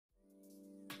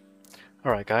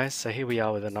Alright guys, so here we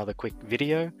are with another quick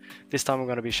video. This time I'm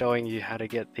going to be showing you how to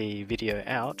get the video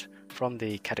out from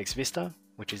the CADDX Vista,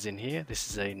 which is in here. This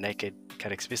is a naked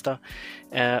CADDX Vista,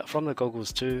 from the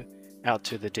goggles too, out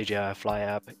to the DJI Fly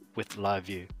app with live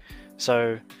view.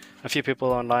 So a few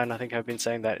people online I think have been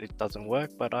saying that it doesn't work,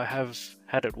 but I have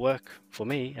had it work for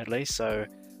me at least, so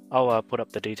I'll put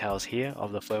up the details here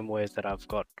of the firmwares that I've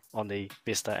got on the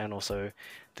Vista and also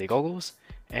the goggles,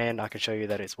 and I can show you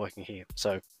that it's working here.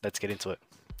 So let's get into it.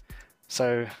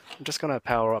 So I'm just going to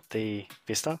power up the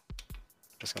Vista.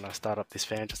 I'm just going to start up this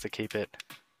fan just to keep it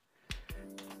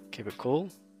cool.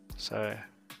 So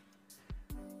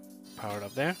power it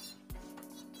up there.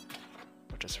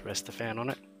 I'll just rest the fan on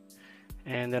it,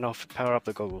 and then I'll power up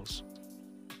the goggles.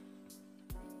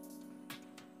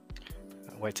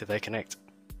 I'll wait till they connect.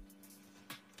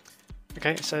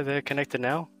 Okay, so they're connected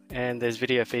now, and there's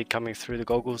video feed coming through the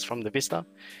goggles from the Vista,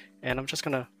 and I'm just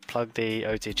going to plug the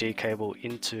OTG cable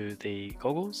into the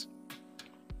goggles,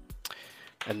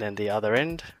 and then the other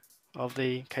end of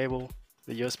the cable,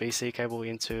 the USB-C cable,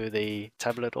 into the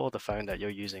tablet or the phone that you're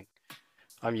using.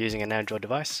 I'm using an Android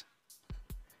device,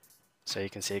 so you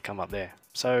can see it come up there.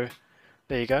 So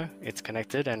there you go, it's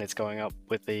connected and it's going up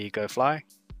with the Go Fly,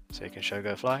 so you can show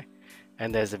Go Fly,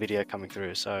 and there's the video coming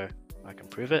through, so I can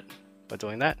prove it by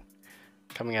doing that,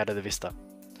 coming out of the Vista.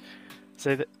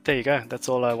 So there you go, that's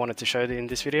all I wanted to show in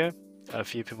this video. A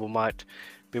few people might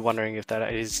be wondering if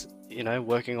that is,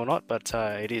 working or not, but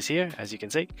it is here, as you can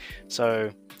see, so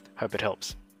hope it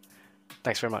helps.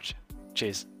 Thanks very much.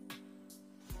 Cheers.